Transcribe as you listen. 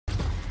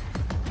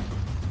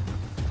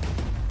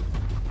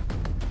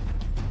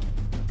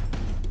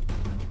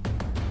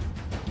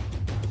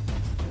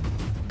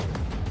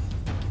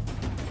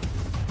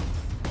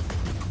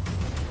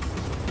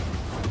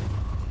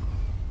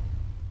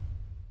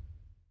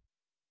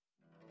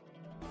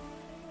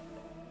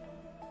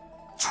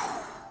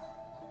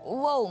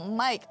Whoa,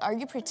 Mike, are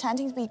you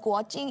pretending to be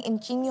Guo Jing in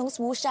Jin Yong's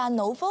wuxia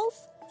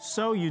novels?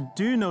 So you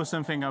do know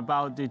something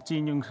about the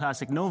Jin Yong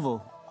classic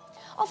novel?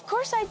 Of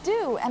course I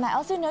do, and I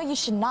also know you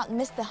should not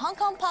miss the Hong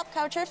Kong Pop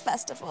Culture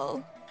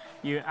Festival.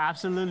 You're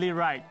absolutely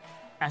right,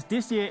 as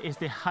this year is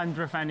the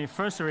 100th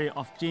anniversary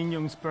of Jin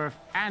Yong's birth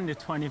and the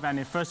 20th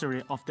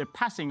anniversary of the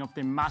passing of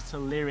the master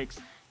lyrics,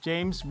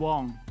 James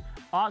Wong.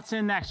 Arts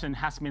in Action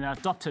has been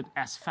adopted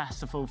as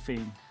festival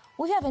theme.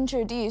 We have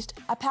introduced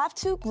A Path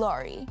to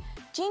Glory,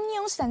 Jin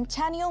Yong's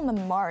Centennial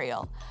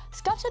Memorial,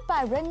 sculpted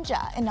by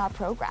Renjia in our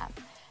program.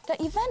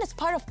 The event is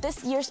part of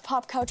this year's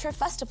Pop Culture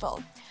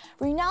Festival.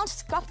 Renowned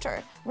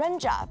sculptor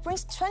Renjia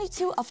brings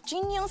 22 of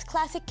Jin Yong's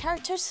classic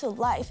characters to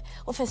life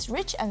with his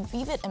rich and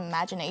vivid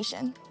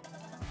imagination.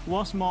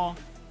 What's more,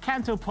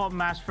 Cantopop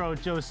maestro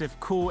Joseph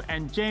Koo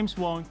and James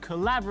Wong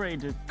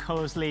collaborated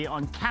closely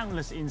on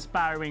countless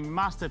inspiring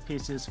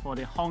masterpieces for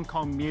the Hong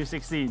Kong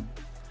music scene.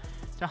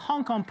 The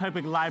Hong Kong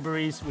Public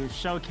Libraries will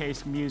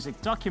showcase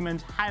music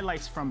document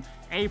highlights from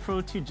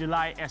April to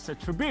July as a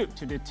tribute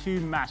to the two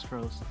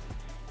maestros.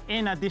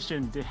 In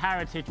addition, the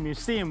Heritage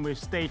Museum will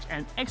stage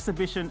an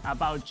exhibition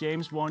about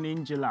James Wong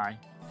in July.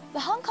 The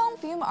Hong Kong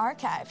Film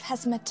Archive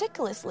has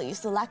meticulously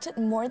selected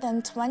more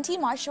than 20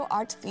 martial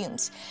arts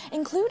films,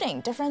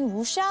 including different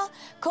wuxia,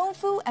 kung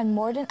fu, and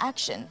modern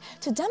action,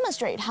 to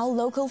demonstrate how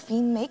local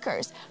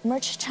filmmakers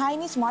merge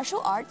Chinese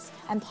martial arts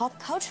and pop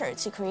culture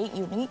to create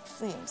unique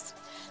films.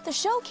 The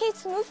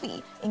showcase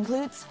movie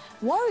includes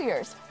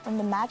Warriors from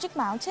the Magic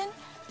Mountain,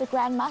 The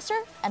Grandmaster,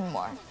 and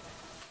more.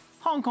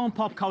 Hong Kong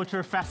Pop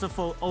Culture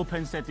Festival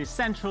opens at the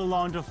central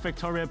lawn of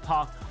Victoria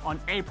Park on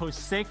April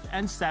 6th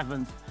and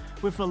 7th,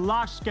 with a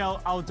large-scale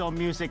outdoor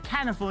music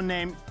carnival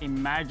named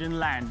Imagine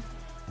Land,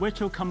 which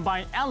will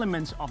combine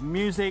elements of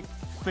music,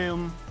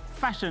 film,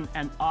 fashion,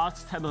 and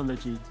arts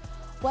technology.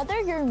 Whether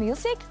you're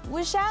music,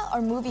 wuxia,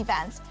 or movie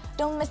fans,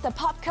 don't miss the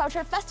Pop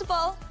Culture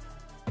Festival!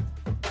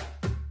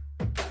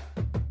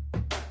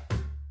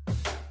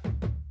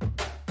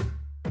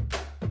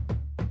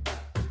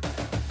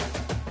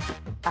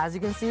 As you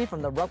can see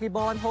from the rugby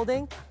ball I'm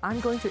holding, I'm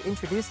going to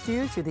introduce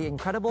you to the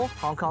incredible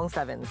Hong Kong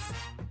Sevens.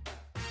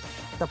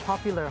 The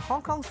popular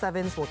Hong Kong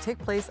Sevens will take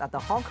place at the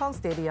Hong Kong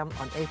Stadium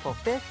on April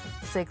 5th,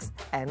 6th,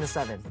 and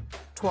 7th.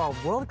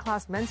 12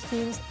 world-class men's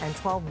teams and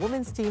 12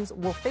 women's teams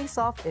will face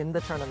off in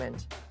the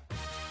tournament.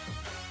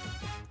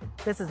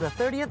 This is the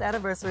 30th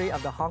anniversary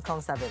of the Hong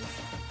Kong Sevens.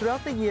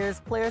 Throughout the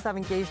years, players have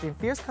engaged in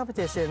fierce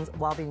competitions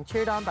while being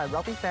cheered on by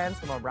rugby fans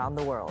from around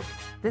the world.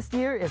 This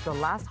year is the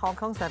last Hong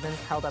Kong Sevens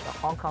held at the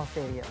Hong Kong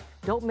Stadium.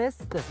 Don't miss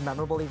this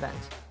memorable event.